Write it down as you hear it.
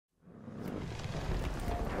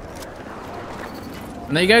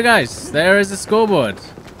And there you go, guys. There is the scoreboard.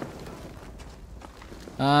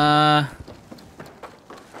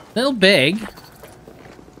 Little big.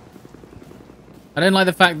 I don't like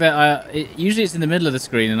the fact that usually it's in the middle of the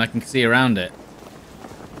screen and I can see around it.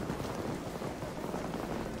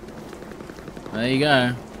 There you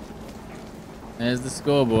go. There's the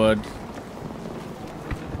scoreboard.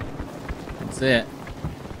 That's it.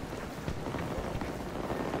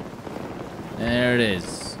 There it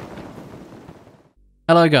is.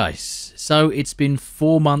 Hello guys. So it's been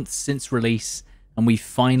 4 months since release and we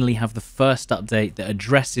finally have the first update that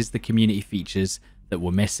addresses the community features that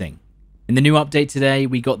were missing. In the new update today,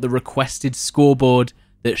 we got the requested scoreboard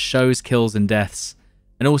that shows kills and deaths,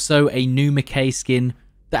 and also a new McKay skin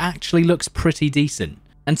that actually looks pretty decent.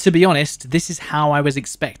 And to be honest, this is how I was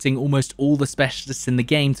expecting almost all the specialists in the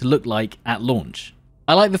game to look like at launch.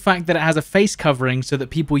 I like the fact that it has a face covering so that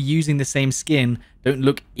people using the same skin don't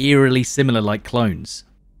look eerily similar like clones.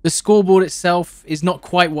 The scoreboard itself is not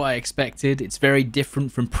quite what I expected. It's very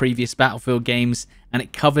different from previous Battlefield games and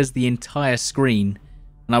it covers the entire screen.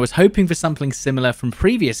 And I was hoping for something similar from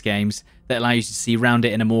previous games that allows you to see around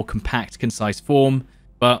it in a more compact, concise form,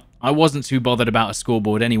 but I wasn't too bothered about a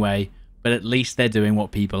scoreboard anyway, but at least they're doing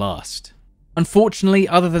what people asked. Unfortunately,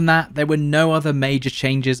 other than that, there were no other major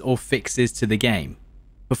changes or fixes to the game.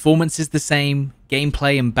 Performance is the same,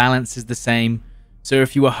 gameplay and balance is the same, so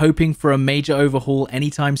if you were hoping for a major overhaul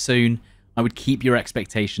anytime soon, I would keep your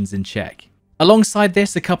expectations in check. Alongside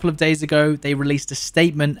this, a couple of days ago, they released a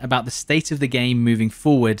statement about the state of the game moving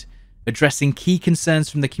forward, addressing key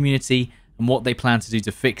concerns from the community and what they plan to do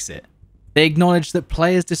to fix it. They acknowledged that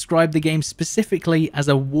players described the game specifically as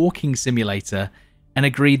a walking simulator and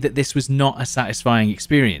agreed that this was not a satisfying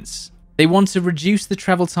experience. They want to reduce the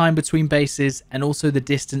travel time between bases and also the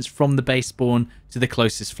distance from the base spawn to the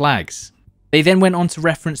closest flags. They then went on to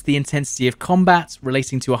reference the intensity of combat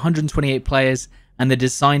relating to 128 players and the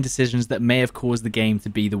design decisions that may have caused the game to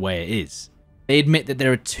be the way it is. They admit that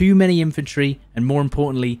there are too many infantry and more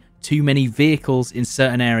importantly, too many vehicles in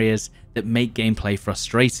certain areas that make gameplay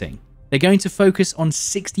frustrating. They're going to focus on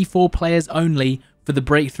 64 players only for the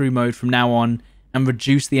breakthrough mode from now on and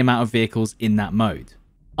reduce the amount of vehicles in that mode.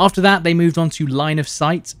 After that, they moved on to line of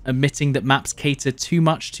sight, admitting that maps cater too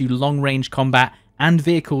much to long-range combat and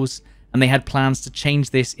vehicles, and they had plans to change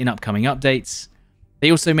this in upcoming updates. They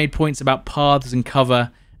also made points about paths and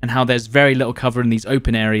cover, and how there's very little cover in these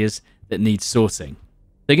open areas that need sorting.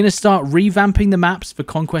 They're going to start revamping the maps for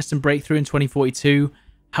Conquest and Breakthrough in 2042,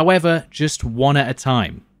 however, just one at a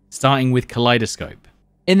time, starting with Kaleidoscope.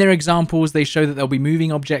 In their examples, they show that they'll be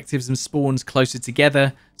moving objectives and spawns closer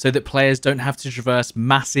together so that players don't have to traverse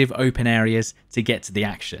massive open areas to get to the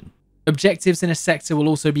action. Objectives in a sector will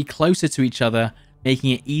also be closer to each other,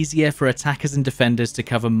 making it easier for attackers and defenders to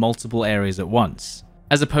cover multiple areas at once,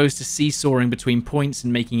 as opposed to seesawing between points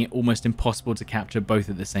and making it almost impossible to capture both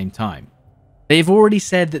at the same time. They've already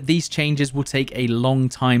said that these changes will take a long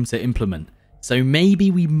time to implement, so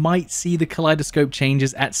maybe we might see the Kaleidoscope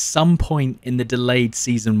changes at some point in the delayed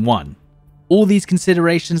Season 1. All these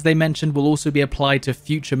considerations they mentioned will also be applied to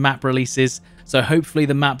future map releases, so hopefully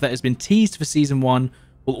the map that has been teased for Season 1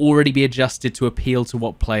 will already be adjusted to appeal to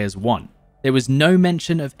what players want. There was no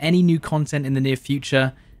mention of any new content in the near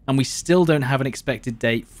future, and we still don't have an expected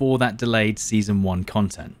date for that delayed Season 1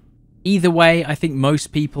 content. Either way, I think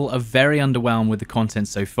most people are very underwhelmed with the content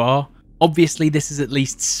so far. Obviously, this is at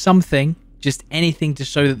least something, just anything to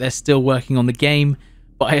show that they're still working on the game,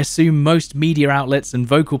 but I assume most media outlets and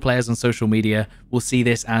vocal players on social media will see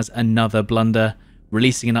this as another blunder,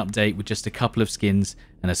 releasing an update with just a couple of skins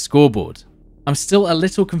and a scoreboard. I'm still a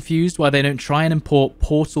little confused why they don't try and import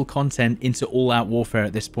Portal content into All Out Warfare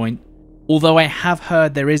at this point, although I have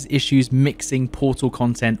heard there is issues mixing Portal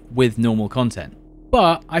content with normal content.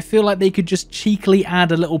 But I feel like they could just cheekily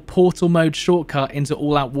add a little Portal mode shortcut into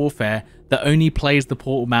All Out Warfare that only plays the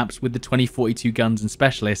Portal maps with the 2042 guns and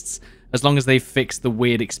specialists, as long as they've fixed the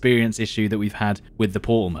weird experience issue that we've had with the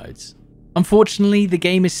Portal modes. Unfortunately, the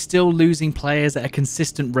game is still losing players at a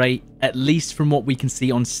consistent rate, at least from what we can see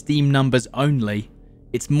on Steam numbers only.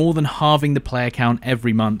 It's more than halving the player count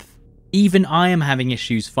every month. Even I am having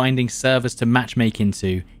issues finding servers to matchmake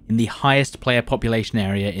into in the highest player population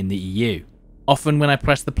area in the EU. Often when I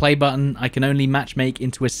press the play button, I can only matchmake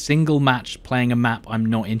into a single match playing a map I'm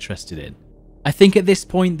not interested in. I think at this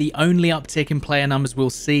point the only uptick in player numbers we'll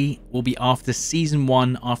see will be after Season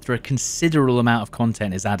 1, after a considerable amount of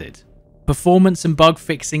content is added. Performance and bug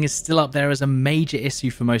fixing is still up there as a major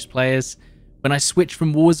issue for most players. When I switch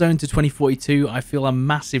from Warzone to 2042, I feel a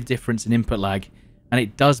massive difference in input lag, and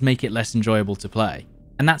it does make it less enjoyable to play.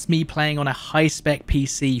 and that's me playing on a high-spec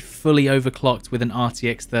PC fully overclocked with an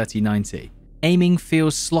RTX 3090. Aiming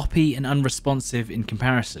feels sloppy and unresponsive in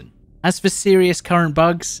comparison. As for serious current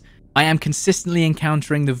bugs, I am consistently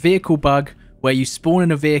encountering the vehicle bug where you spawn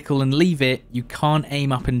in a vehicle and leave it, you can't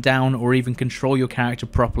aim up and down or even control your character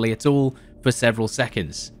properly at all for several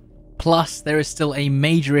seconds. Plus, there is still a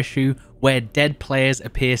major issue where dead players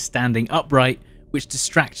appear standing upright, which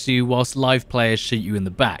distracts you whilst live players shoot you in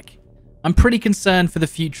the back. I'm pretty concerned for the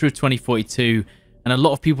future of 2042, and a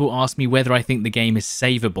lot of people ask me whether I think the game is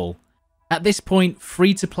savable. At this point,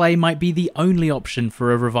 free-to-play might be the only option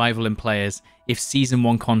for a revival in players if Season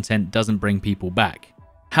 1 content doesn't bring people back.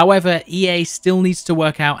 However, EA still needs to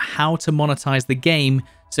work out how to monetize the game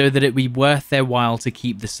so that it be worth their while to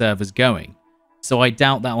keep the servers going. So I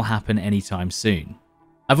doubt that will happen anytime soon.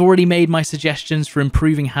 I've already made my suggestions for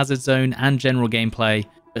improving Hazard Zone and general gameplay,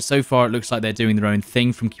 but so far it looks like they're doing their own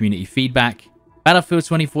thing from community feedback. Battlefield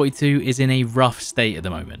 2042 is in a rough state at the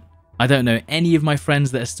moment. I don't know any of my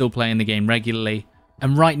friends that are still playing the game regularly,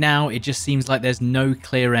 and right now it just seems like there's no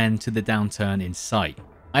clear end to the downturn in sight.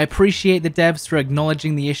 I appreciate the devs for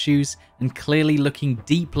acknowledging the issues and clearly looking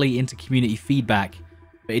deeply into community feedback,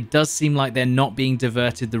 but it does seem like they're not being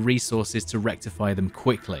diverted the resources to rectify them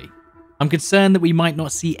quickly. I'm concerned that we might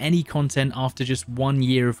not see any content after just 1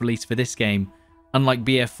 year of release for this game, unlike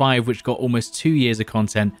BF5 which got almost 2 years of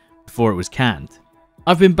content before it was canned.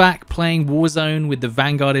 I've been back playing Warzone with the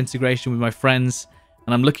Vanguard integration with my friends,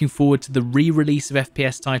 and I'm looking forward to the re-release of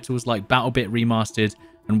FPS titles like BattleBit Remastered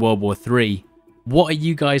and World War III. What are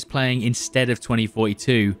you guys playing instead of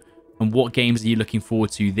 2042, and what games are you looking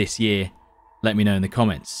forward to this year? Let me know in the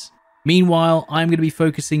comments. Meanwhile, I'm going to be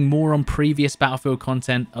focusing more on previous Battlefield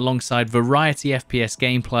content alongside variety FPS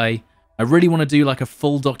gameplay. I really want to do like a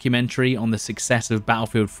full documentary on the success of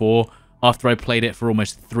Battlefield 4 after I played it for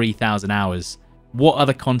almost 3,000 hours. What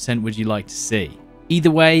other content would you like to see?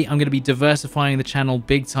 Either way, I'm going to be diversifying the channel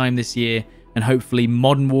big time this year, and hopefully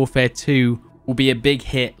Modern Warfare 2 will be a big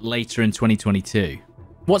hit later in 2022.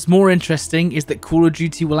 What's more interesting is that Call of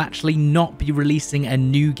Duty will actually not be releasing a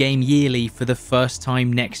new game yearly for the first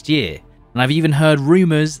time next year. And I've even heard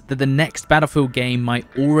rumours that the next Battlefield game might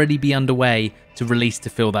already be underway to release to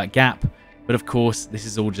fill that gap, but of course this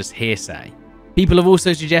is all just hearsay. People have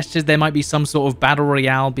also suggested there might be some sort of Battle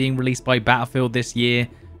Royale being released by Battlefield this year,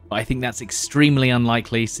 but I think that's extremely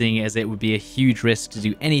unlikely, seeing as it would be a huge risk to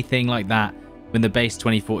do anything like that when the base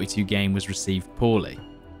 2042 game was received poorly.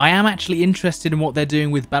 I am actually interested in what they're doing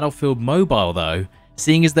with Battlefield Mobile though,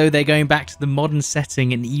 seeing as though they're going back to the modern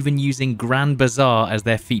setting and even using Grand Bazaar as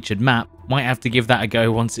their featured map. Might have to give that a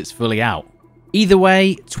go once it's fully out. Either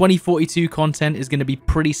way, 2042 content is going to be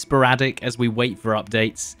pretty sporadic as we wait for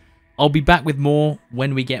updates. I'll be back with more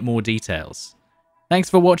when we get more details. Thanks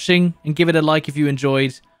for watching, and give it a like if you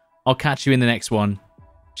enjoyed. I'll catch you in the next one.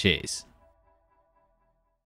 Cheers.